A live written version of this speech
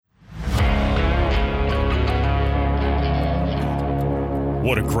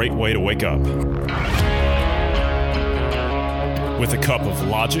What a great way to wake up. With a cup of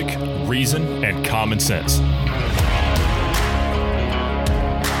logic, reason, and common sense.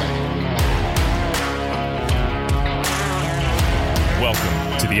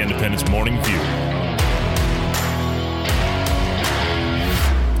 Welcome to the Independence Morning View.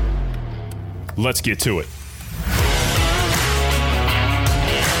 Let's get to it.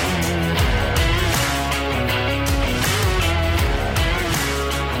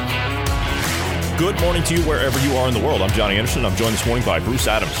 Good morning to you wherever you are in the world. I'm Johnny Anderson. I'm joined this morning by Bruce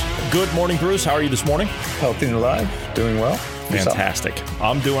Adams. Good morning, Bruce. How are you this morning? Healthy and alive. Doing well. Fantastic.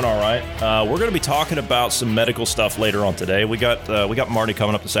 I'm doing all right. We're going to be talking about some medical stuff later on today. We got Marty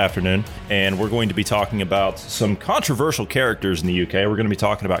coming up this afternoon, and we're going to be talking about some controversial characters in the UK. We're going to be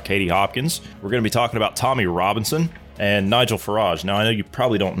talking about Katie Hopkins. We're going to be talking about Tommy Robinson and Nigel Farage. Now, I know you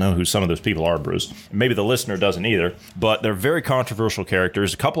probably don't know who some of those people are, Bruce. Maybe the listener doesn't either, but they're very controversial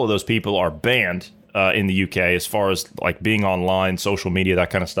characters. A couple of those people are banned in the UK as far as like being online, social media, that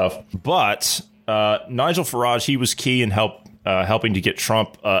kind of stuff. But Nigel Farage, he was key in helping to get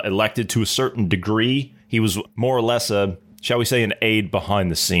Trump elected to a certain degree. He was more or less shall we say, an aide behind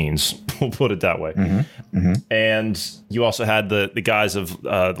the scenes. We'll put it that way. Mm-hmm. Mm-hmm. And you also had the guys of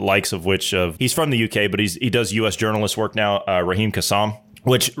the likes of which he's from the UK, but he does U.S. journalist work now, Raheem Kassam,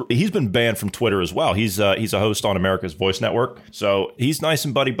 which he's been banned from Twitter as well. He's a host on America's Voice Network. So he's nice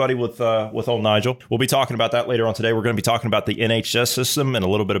and buddy with old Nigel. We'll be talking about that later on today. We're going to be talking about the NHS system and a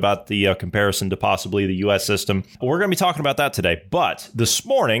little bit about the comparison to possibly the U.S. system. We're going to be talking about that today. But this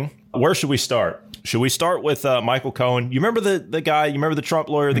morning, where should we start? Should we start with Michael Cohen? You remember the guy? You remember the Trump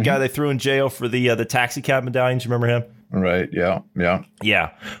lawyer, the guy they threw in jail for the taxi cab medallions? You remember him? Right.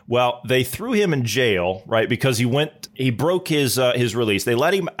 Yeah. Well, they threw him in jail, right? Because he broke his release. They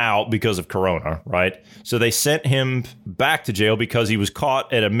let him out because of Corona, right? So they sent him back to jail because he was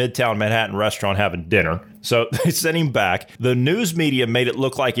caught at a Midtown Manhattan restaurant having dinner. So they sent him back. The news media made it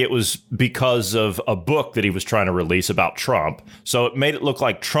look like it was because of a book that he was trying to release about Trump. So it made it look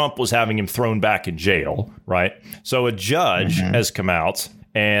like Trump was having him thrown back in jail, right? So a judge has come out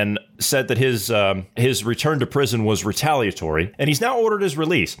and said that his return to prison was retaliatory, and he's now ordered his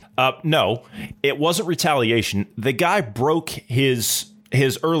release. No, it wasn't retaliation. The guy broke his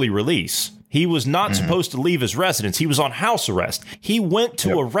early release. He was not supposed to leave his residence. He was on house arrest. He went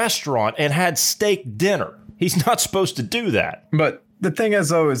to a restaurant and had steak dinner. He's not supposed to do that. But the thing is,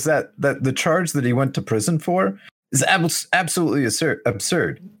 though, is that the charge that he went to prison for is absolutely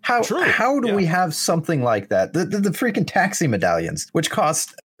absurd. How do we have something like that? The freaking taxi medallions, which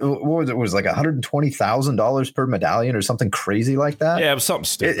cost, what was it, like $120,000 per medallion or something crazy like that? Yeah, it was something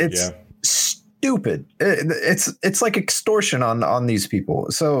stupid. It's stupid. It's like extortion on these people.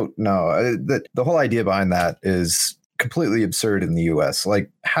 So no, the whole idea behind that is completely absurd in the U.S. Like,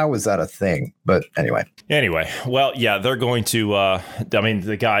 how is that a thing? But anyway, well, yeah, they're going to.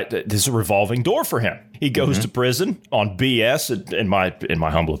 The guy, this is a revolving door for him. He goes to prison on BS. In my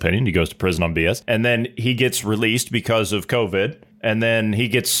humble opinion, he goes to prison on BS, and then he gets released because of COVID, and then he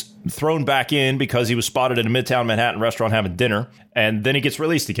gets thrown back in because he was spotted at a Midtown Manhattan restaurant having dinner, and then he gets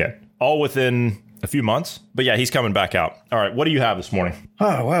released again, all within a few months. But yeah, he's coming back out. All right, what do you have this morning?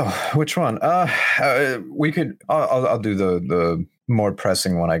 Oh, well, which one? We could. I'll do the more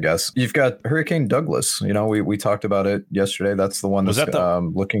pressing one, I guess. You've got Hurricane Douglas. You know, we talked about it yesterday. That's the one that's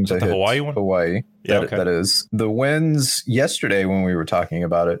looking to hit Hawaii one? Hawaii. Yeah, okay. That is. The winds yesterday when we were talking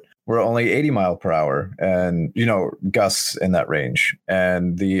about it were only 80 mile per hour and, gusts in that range.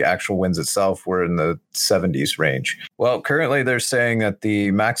 And the actual winds itself were in the 70s range. Well, currently they're saying that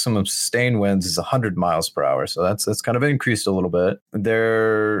the maximum sustained winds is 100 miles per hour. So that's kind of increased a little bit.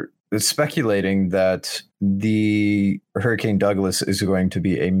 They're speculating that the Hurricane Douglas is going to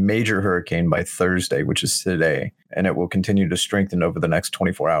be a major hurricane by Thursday, which is today, and it will continue to strengthen over the next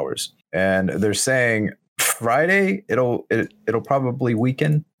 24 hours. And they're saying Friday it'll probably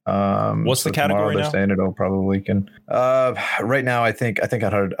weaken. What's the category now? They're saying it'll probably weaken. Right now, I think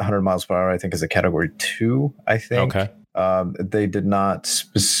 100 miles per hour, I think, is a category 2, I think. Okay. They did not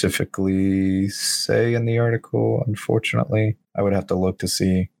specifically say in the article, unfortunately. I would have to look to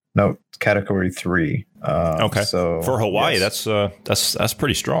see. No, category 3. Okay. So for Hawaii, yes. that's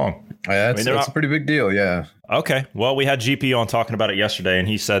pretty strong. Yeah, that's a pretty big deal. Yeah. Okay. Well, we had GP on talking about it yesterday, and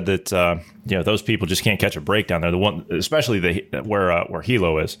he said that those people just can't catch a break down there. The one, especially where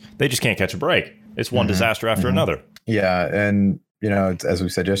Hilo is, they just can't catch a break. It's one disaster after another. Yeah, and as we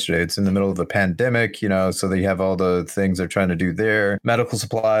said yesterday, it's in the middle of the pandemic, so they have all the things they're trying to do there. Medical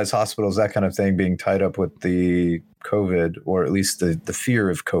supplies, hospitals, that kind of thing being tied up with the COVID, or at least the fear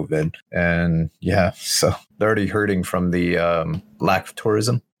of COVID. And yeah, so they're already hurting from the lack of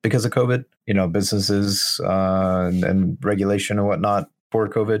tourism because of COVID, businesses and regulation and whatnot for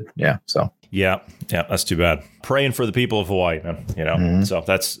COVID. Yeah. So. Yeah, that's too bad. Praying for the people of Hawaii, man. So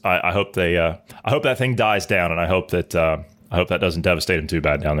that's I hope I hope that thing dies down, and I hope that doesn't devastate them too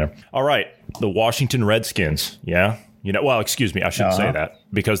bad down there. All right, the Washington Redskins. Yeah. Well, excuse me, I shouldn't say that,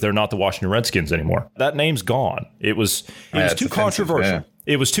 because they're not the Washington Redskins anymore. That name's gone. It was too controversial. Yeah.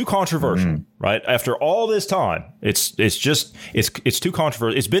 It was too controversial, right? After all this time, it's too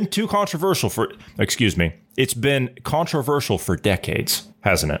controversial. It's been too controversial It's been controversial for decades,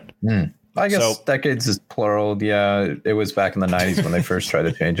 hasn't it? I guess decades is plural. Yeah, it was back in the 90s when they first tried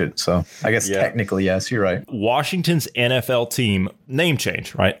to change it. So I guess technically, yes, you're right. Washington's NFL team name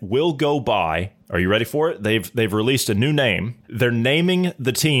change, right, will go by. Are you ready for it? They've released a new name. They're naming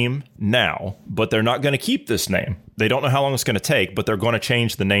the team now, but they're not going to keep this name. They don't know how long it's going to take, but they're going to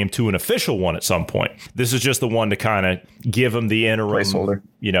change the name to an official one at some point. This is just the one to kind of give them the interim placeholder.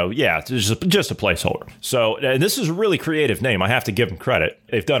 It's just a placeholder. So and this is a really creative name. I have to give them credit.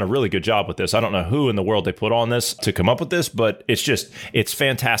 They've done a really good job with this. I don't know who in the world they put on this to come up with this, but it's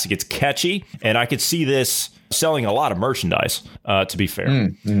fantastic. It's catchy, and I could see this selling a lot of merchandise, to be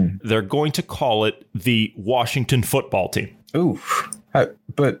fair. They're going to call it the Washington Football Team. Ooh,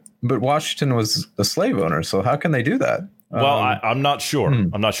 but Washington was a slave owner, so how can they do that? Well, I'm not sure.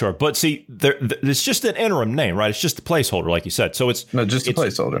 I'm not sure. But see, it's just an interim name, right? It's just a placeholder, like you said. So it's a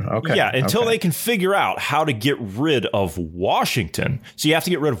placeholder. Okay. Yeah, until they can figure out how to get rid of Washington. So you have to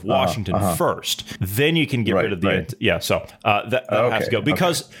get rid of Washington first. Then you can get rid of the... Right. Yeah, so that has to go.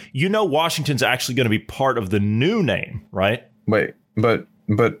 Because Washington's actually going to be part of the new name, right? Wait, but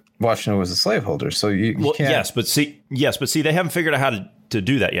Washington was a slaveholder, so you can't... Yes, but see, they haven't figured out how to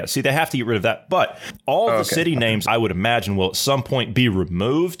do that yet. See, they have to get rid of that. But all the city names, I would imagine, will at some point be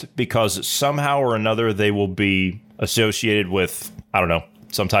removed, because somehow or another they will be associated with, I don't know,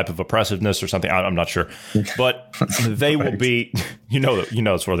 some type of oppressiveness or something. I'm not sure. But they will be,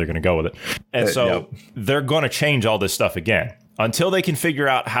 that's where they're going to go with it. And so they're going to change all this stuff again until they can figure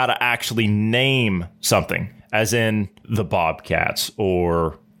out how to actually name something, as in the Bobcats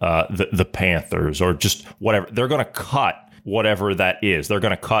or the Panthers or just whatever. They're going to cut whatever that is. They're going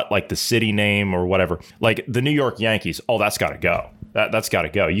to cut like the city name or whatever. Like the New York Yankees. Oh, that's got to go. That's got to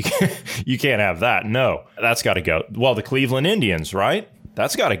go. You can't have that. No, that's got to go. Well, the Cleveland Indians, right?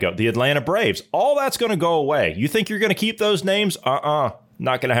 That's got to go. The Atlanta Braves. All that's going to go away. You think you're going to keep those names? Not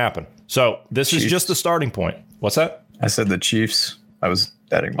going to happen. So this is just the starting point. What's that? I said the Chiefs. I was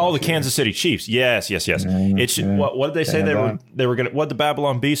adding. Oh, the Kansas City Chiefs. Yes. What did they say they were going to? What did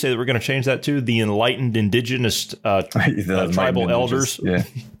Babylon Bee say that we're going to change that to? The enlightened indigenous tribal elders.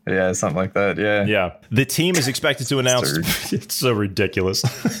 Yeah, something like that. Yeah. The team is expected to announce. It's so ridiculous.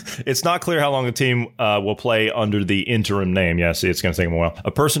 It's not clear how long the team will play under the interim name. Yeah, see, it's going to take them a while.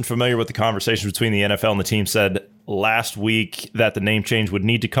 A person familiar with the conversations between the NFL and the team said last week that the name change would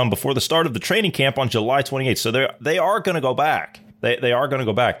need to come before the start of the training camp on July 28th. So they are going to go back. They are going to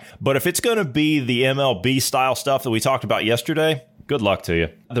go back. But if it's going to be the MLB style stuff that we talked about yesterday, good luck to you.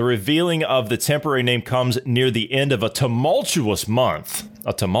 The revealing of the temporary name comes near the end of a tumultuous month.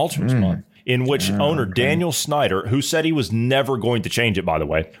 In which owner Daniel Snyder, who said he was never going to change it, by the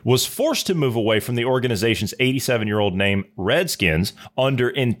way, was forced to move away from the organization's 87-year-old name, Redskins, under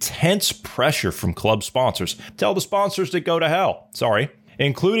intense pressure from club sponsors. Tell the sponsors to go to hell. Sorry.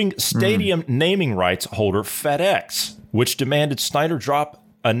 Including stadium naming rights holder FedEx, which demanded Snyder drop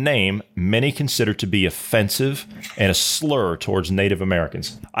a name many consider to be offensive and a slur towards Native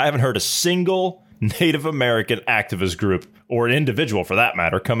Americans. I haven't heard a single Native American activist group, or an individual for that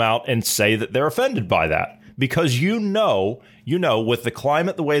matter, come out and say that they're offended by that. Because with the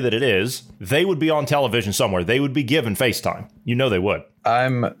climate the way that it is, they would be on television somewhere. They would be given FaceTime. They would.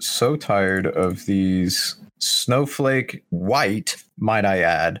 I'm so tired of these snowflake white, might I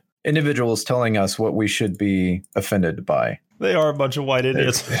add, individuals telling us what we should be offended by. They are a bunch of white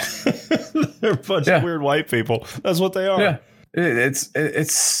idiots. They're a bunch of weird white people. That's what they are. Yeah.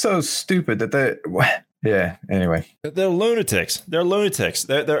 It's so stupid that they... Yeah, anyway. They're lunatics.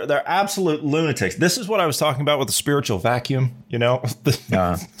 They're absolute lunatics. This is what I was talking about with the spiritual vacuum,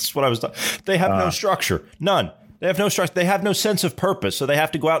 That's what I was talking. They have no structure. None. They have no structure. They have no sense of purpose, so they have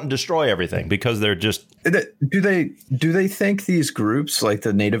to go out and destroy everything because they're just... Do they think these groups, like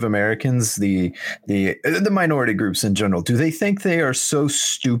the Native Americans, the minority groups in general, do they think they are so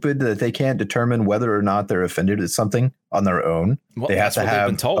stupid that they can't determine whether or not they're offended at something on their own? Well, they have to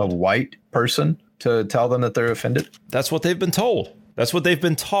have a white person to tell them that they're offended? That's what they've been told. That's what they've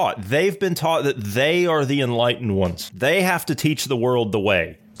been taught. They've been taught that they are the enlightened ones. They have to teach the world the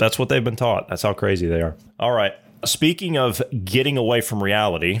way. That's what they've been taught. That's how crazy they are. All right. Speaking of getting away from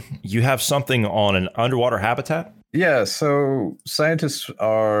reality, you have something on an underwater habitat? Yeah, so scientists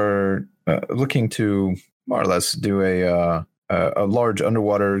are looking to more or less do a large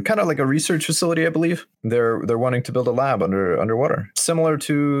underwater, kind of like a research facility, I believe. They're wanting to build a lab underwater, similar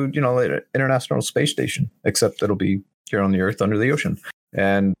to the International Space Station, except it'll be here on the Earth under the ocean,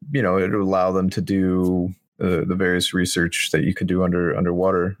 and it'll allow them to do the various research that you could do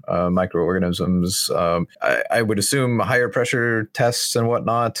underwater, microorganisms. I would assume higher pressure tests and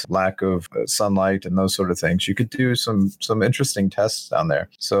whatnot, lack of sunlight and those sort of things. You could do some interesting tests down there.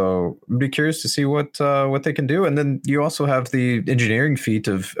 So I'd be curious to see what they can do. And then you also have the engineering feat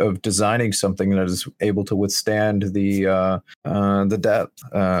of designing something that is able to withstand the depth,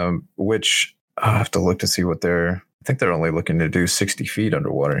 which I have to look to see what I think they're only looking to do 60 feet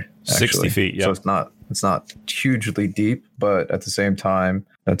underwater. Actually. 60 feet, yeah. So it's not hugely deep, but at the same time,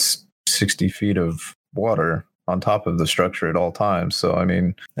 that's 60 feet of water on top of the structure at all times. So, I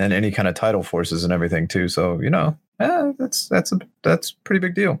mean, and any kind of tidal forces and everything too. So, that's a pretty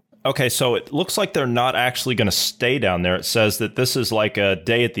big deal. Okay, so it looks like they're not actually going to stay down there. It says that this is like a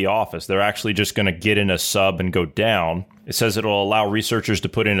day at the office. They're actually just going to get in a sub and go down. It says it'll allow researchers to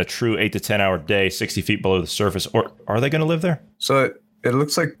put in a true 8 to 10 hour day, 60 feet below the surface. Or are they going to live there? So it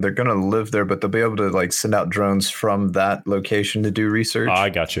looks like they're going to live there, but they'll be able to send out drones from that location to do research.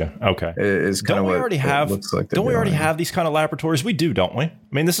 I got you. Okay. Is kind of what it looks like. Don't we already have these kind of laboratories? We do, don't we? I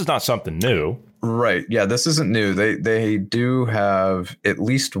mean, this is not something new. Right. Yeah, this isn't new. They do have at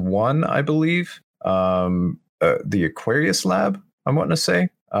least one, I believe, the Aquarius lab, I'm wanting to say.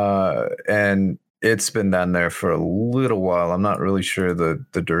 And it's been down there for a little while. I'm not really sure the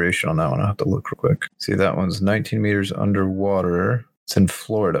duration on that one. I'll have to look real quick. See, that one's 19 meters underwater. It's in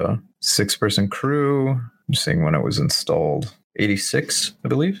Florida. 6-person crew. I'm seeing when it was installed. 86, I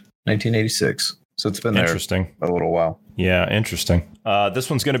believe. 1986. So it's been there a little while. Yeah, interesting. This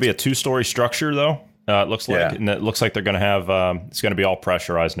one's going to be a 2-story structure, though. It looks like, and it looks like they're going to have, it's going to be all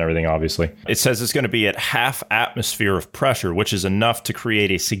pressurized and everything, obviously. It says it's going to be at half atmosphere of pressure, which is enough to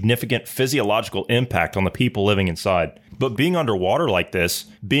create a significant physiological impact on the people living inside. But being underwater like this,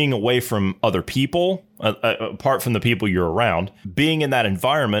 being away from other people, apart from the people you're around, being in that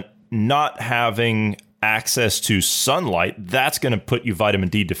environment, not having access to sunlight, that's going to put you vitamin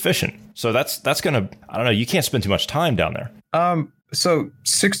D deficient. So that's going to, I don't know, you can't spend too much time down there. So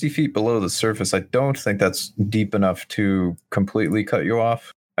 60 feet below the surface, I don't think that's deep enough to completely cut you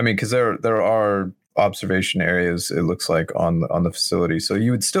off. I mean, because there are observation areas, it looks like, on the facility. So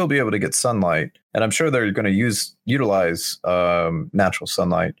you would still be able to get sunlight. And I'm sure they're going to utilize natural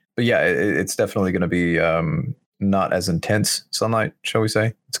sunlight. But yeah, it's definitely going to be not as intense sunlight, shall we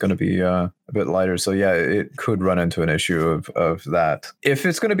say. It's going to be a bit lighter. So yeah, it could run into an issue of that. If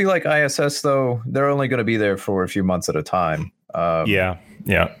it's going to be like ISS, though, they're only going to be there for a few months at a time. Yeah.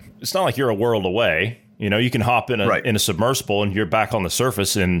 It's not like you're a world away. You can hop in a submersible and you're back on the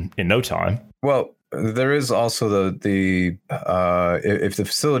surface in no time. Well, there is also the if the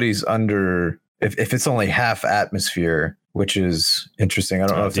facility's under, if it's only half atmosphere, which is interesting. I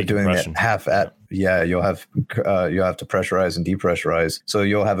don't know if they're doing that half at. Yeah, you'll have to pressurize and depressurize. So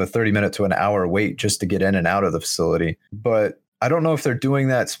you'll have a 30-minute to an hour wait just to get in and out of the facility. But I don't know if they're doing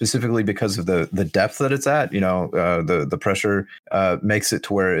that specifically because of the depth that it's at. The pressure makes it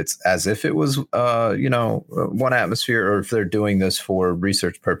to where it's as if it was 1 atmosphere, or if they're doing this for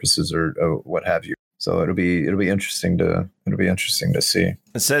research purposes or what have you. So it'll be interesting to see.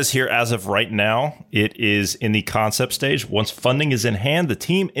 It says here, as of right now, it is in the concept stage. Once funding is in hand, the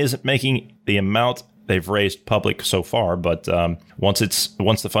team isn't making the amount they've raised public so far, but once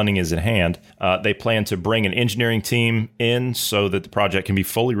the funding is in hand, they plan to bring an engineering team in so that the project can be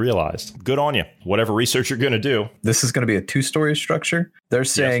fully realized. Good on you. Whatever research you're going to do. This is going to be a 2-story structure. They're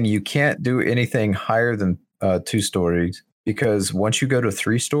saying you can't do anything higher than 2 stories, because once you go to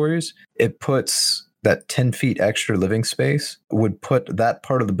 3 stories, it puts that 10 feet extra living space would put that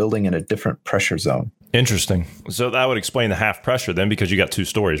part of the building in a different pressure zone. Interesting. So that would explain the half pressure then, because you got 2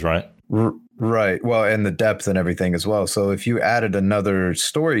 stories, right? Right. Well, and the depth and everything as well. So if you added another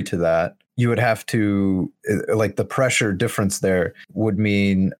story to that, you would have to, like, the pressure difference there would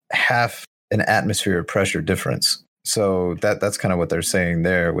mean half an atmosphere of pressure difference. So that's kind of what they're saying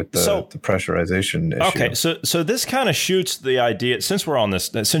there with the pressurization issue. Okay, so this kind of shoots the idea, since we're on this,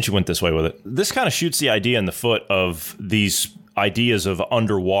 since you went this way with it, this kind of shoots the idea in the foot of these ideas of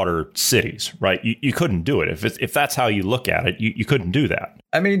underwater cities, right? You couldn't do it. If that's how you look at it, you couldn't do that.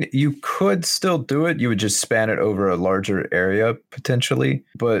 I mean, you could still do it. You would just span it over a larger area potentially.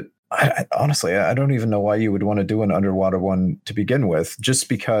 But honestly, I don't even know why you would want to do an underwater one to begin with, just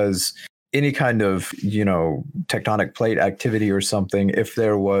because any kind of, tectonic plate activity or something, if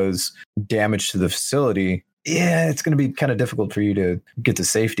there was damage to the facility, it's going to be kind of difficult for you to get to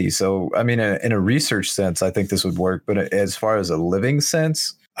safety. So, I mean, in a research sense, I think this would work. But as far as a living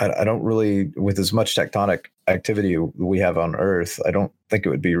sense, I don't really, with as much tectonic activity we have on Earth, I don't think it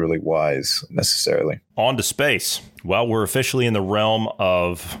would be really wise necessarily. On to space. Well, we're officially in the realm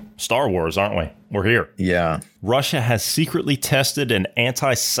of Star Wars, aren't we? We're here. Yeah. Russia has secretly tested an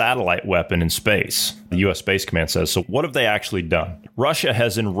anti-satellite weapon in space, the U.S. Space Command says. So what have they actually done? Russia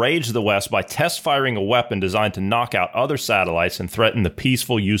has enraged the West by test firing a weapon designed to knock out other satellites and threaten the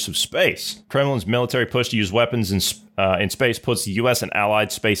peaceful use of space. Kremlin's military push to use weapons in space puts the U.S. and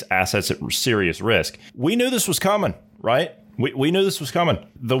allied space assets at serious risk. We knew this was coming, right? We knew this was coming.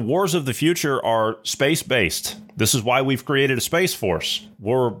 The wars of the future are space-based. This is why we've created a space force.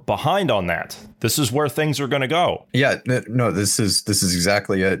 We're behind on that. This is where things are going to go. Yeah, no, this is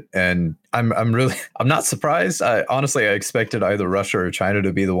exactly it. And I'm not surprised. I expected either Russia or China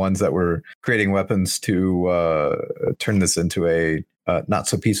to be the ones that were creating weapons to turn this into a not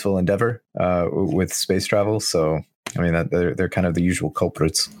so peaceful endeavor with space travel. So, I mean, they're kind of the usual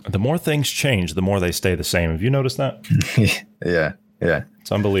culprits. The more things change, the more they stay the same. Have you noticed that? Yeah.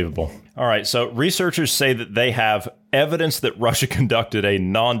 It's unbelievable. All right. So researchers say that they have evidence that Russia conducted a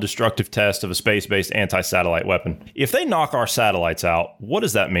non-destructive test of a space-based anti-satellite weapon. If they knock our satellites out, what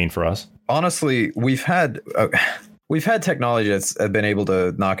does that mean for us? Honestly, we've had technology that's been able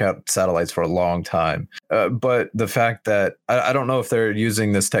to knock out satellites for a long time. But the fact that I don't know if they're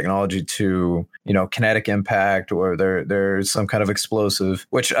using this technology to, kinetic impact, or there's some kind of explosive,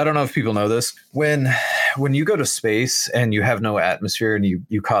 which I don't know if people know this. When you go to space and you have no atmosphere and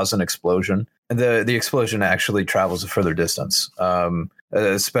you cause an explosion, the explosion actually travels a further distance.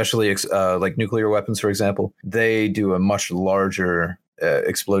 Especially like nuclear weapons, for example, they do a much larger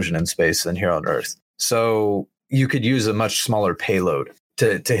explosion in space than here on Earth. So you could use a much smaller payload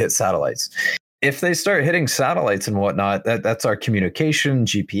to hit satellites. If they start hitting satellites and whatnot, that's our communication,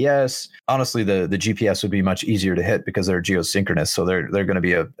 GPS. Honestly, the GPS would be much easier to hit because they're geosynchronous, so they're going to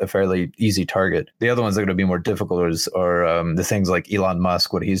be a fairly easy target. The other ones that are going to be more difficult are the things like Elon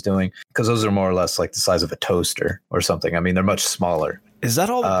Musk, what he's doing, because those are more or less like the size of a toaster or something. I mean, they're much smaller. Is that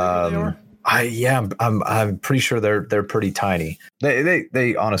all they are? I'm pretty sure they're pretty tiny.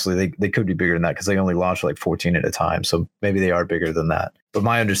 They honestly they could be bigger than that because they only launch like 14 at a time. So maybe they are bigger than that. But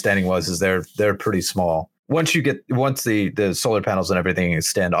my understanding is they're pretty small. Once the solar panels and everything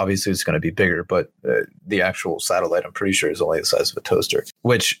extend, obviously it's going to be bigger. But the actual satellite, I'm pretty sure, is only the size of a toaster.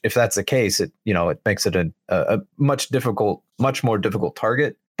 Which, if that's the case, it makes it a much more difficult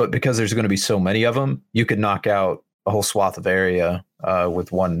target. But because there's going to be so many of them, you could knock out a whole swath of area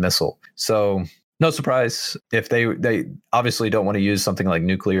with one missile. So no surprise if they obviously don't want to use something like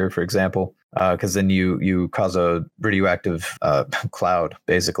nuclear, for example, because then you cause a radioactive cloud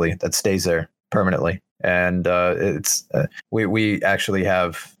basically that stays there permanently. And we actually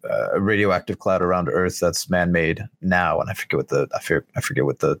have a radioactive cloud around Earth that's man-made now, and I forget what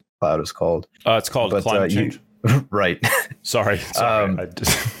the cloud is called. It's called climate change. Right. Sorry. I'm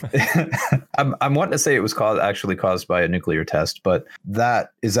wanting to say it was caused by a nuclear test, but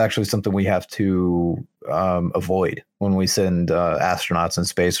that is actually something we have to avoid when we send astronauts in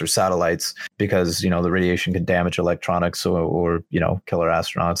space or satellites, because the radiation can damage electronics or kill our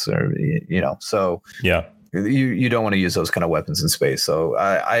astronauts, or so yeah. You don't want to use those kind of weapons in space. So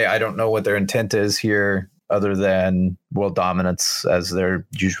I don't know what their intent is here, other than world dominance as their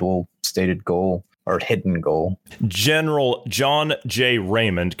usual stated goal. Or hidden goal. General John J.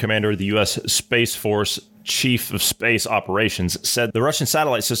 Raymond, commander of the U.S. Space Force, chief of space operations, said the Russian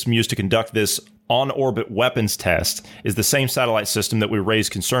satellite system used to conduct this on-orbit weapons test is the same satellite system that we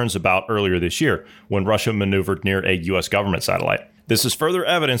raised concerns about earlier this year when Russia maneuvered near a U.S. government satellite. This is further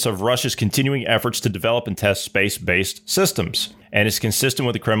evidence of Russia's continuing efforts to develop and test space-based systems, and is consistent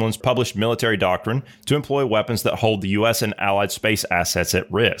with the Kremlin's published military doctrine to employ weapons that hold the U.S. and allied space assets at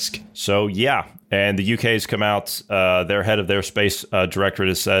risk. So, yeah. And the UK has come out, their head of their space directorate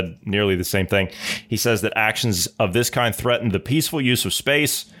has said nearly the same thing. He says that actions of this kind threaten the peaceful use of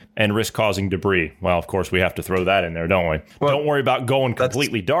space and risk causing debris. Well, of course, we have to throw that in there, don't we? Well, don't worry about going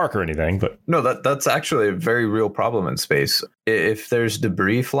completely dark or anything. But no, that's actually a very real problem in space. If there's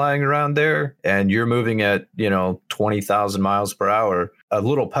debris flying around there and you're moving at 20,000 miles per hour, a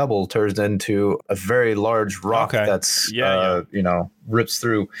little pebble turns into a very large rock that's rips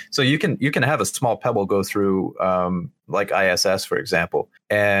through. So you can have a small pebble go through like ISS, for example,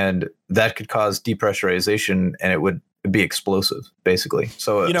 and that could cause depressurization, and it would be explosive, basically.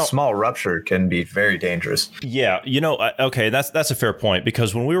 So a small rupture can be very dangerous. Yeah, okay, that's a fair point,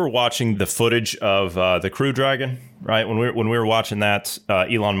 because when we were watching the footage of the Crew Dragon, right, when we were watching that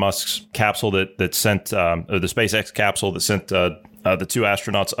Elon Musk's capsule that sent the SpaceX capsule that sent the 2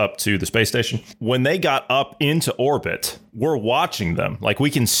 astronauts up to the space station, when they got up into orbit, we're watching them. Like, we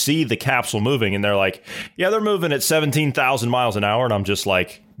can see the capsule moving, and they're like, yeah, they're moving at 17,000 miles an hour. And I'm just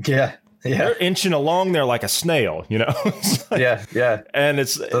like, yeah. They're inching along there like a snail, Yeah. And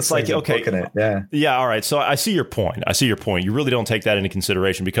it's like, okay. Yeah. All right. So I see your point. You really don't take that into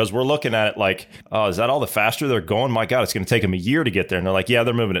consideration, because we're looking at it like, oh, is that all the faster they're going? My God, it's going to take them a year to get there. And they're like, yeah,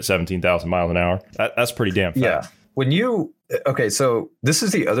 they're moving at 17,000 miles an hour. That's pretty damn fast. Yeah. So this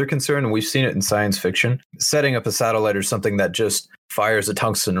is the other concern, and we've seen it in science fiction. Setting up a satellite or something that just fires a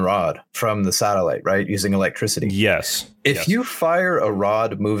tungsten rod from the satellite, right, using electricity. Yes. If you fire a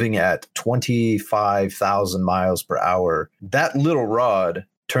rod moving at 25,000 miles per hour, that little rod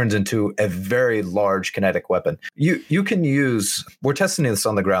turns into a very large kinetic weapon. You can use, we're testing this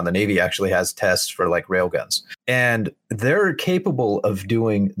on the ground. The Navy actually has tests for like railguns, and they're capable of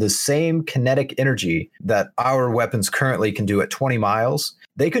doing the same kinetic energy that our weapons currently can do at 20 miles.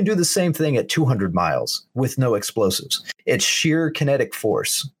 They can do the same thing at 200 miles with no explosives. It's sheer kinetic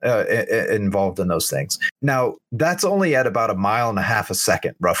force involved in those things. Now, that's only at about 1.5 miles a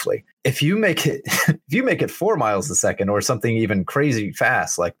second, roughly. If you make it 4 miles a second or something even crazy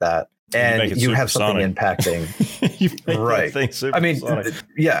fast like that, and you have something impacting, right? I mean,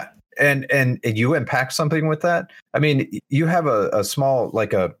 yeah. And you impact something with that. I mean, you have a small,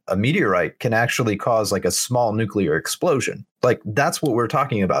 like a meteorite can actually cause like a small nuclear explosion. Like, that's what we're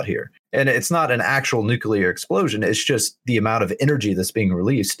talking about here. And it's not an actual nuclear explosion. It's just the amount of energy that's being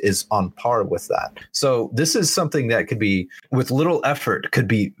released is on par with that. So this is something that could be, with little effort, could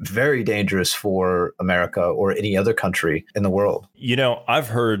be very dangerous for America or any other country in the world. I've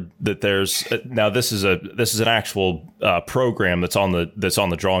heard that there's now this is an actual program that's on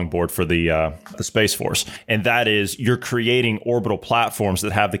the drawing board for the Space Force, and that is you're creating orbital platforms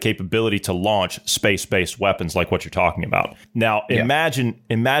that have the capability to launch space-based weapons like what you're talking about. Now, imagine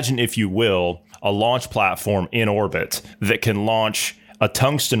if you will, a launch platform in orbit that can launch a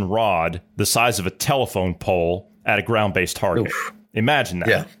tungsten rod the size of a telephone pole at a ground-based target. Oof. Imagine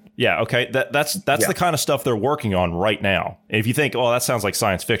that. Yeah. Okay. That's the kind of stuff they're working on right now. And if you think, oh, that sounds like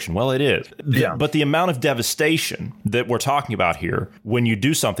science fiction, well, it is. But the amount of devastation that we're talking about here when you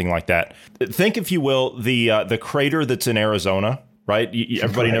do something like that, think, if you will, the crater that's in Arizona. Right?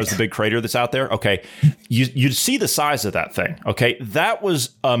 Everybody knows the big crater that's out there. Okay. You see the size of that thing. Okay. That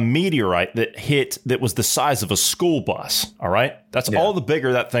was a meteorite that hit that was the size of a school bus. All right. That's all the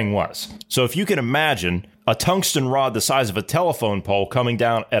bigger that thing was. So if you can imagine a tungsten rod the size of a telephone pole coming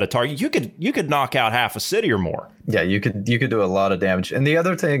down at a target, you could knock out half a city or more. Yeah, you could do a lot of damage. And the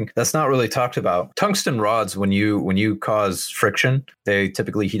other thing that's not really talked about, tungsten rods, when you cause friction, they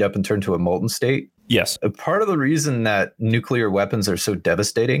typically heat up and turn to a molten state. Yes. Part of the reason that nuclear weapons are so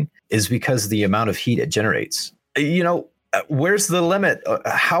devastating is because the amount of heat it generates. Where's the limit?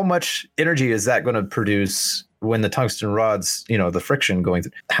 How much energy is that going to produce when the tungsten rods, the friction going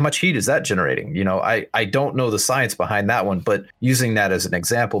through? How much heat is that generating? I don't know the science behind that one, but using that as an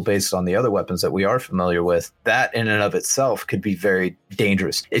example based on the other weapons that we are familiar with, that in and of itself could be very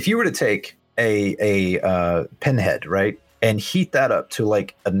dangerous. If you were to take a pinhead, right, and heat that up to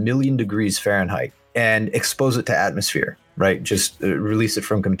like 1,000,000 degrees Fahrenheit and expose it to atmosphere, right? Just release it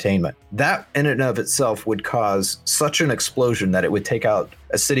from containment. That in and of itself would cause such an explosion that it would take out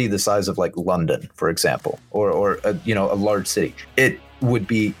a city the size of like London, for example, or a large city. It would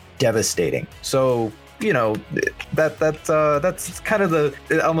be devastating. So, that's kind of the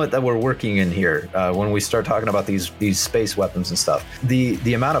element that we're working in here when we start talking about these space weapons and stuff.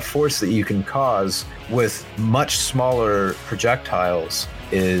 The amount of force that you can cause with much smaller projectiles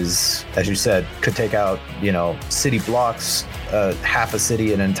is, as you said, could take out, city blocks, half a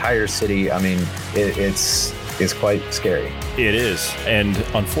city, an entire city. I mean, it's is quite scary. It is, and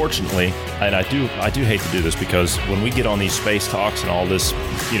unfortunately, and I do hate to do this, because when we get on these space talks and all this,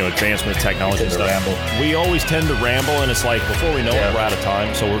 advancement of technology and stuff, we always tend to ramble, and it's like before we know it, we're out of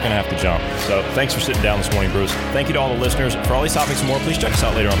time, so we're going to have to jump. So thanks for sitting down this morning, Bruce. Thank you to all the listeners. For all these topics and more, please check us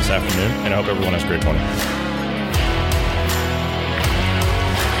out later on this afternoon, and I hope everyone has a great morning.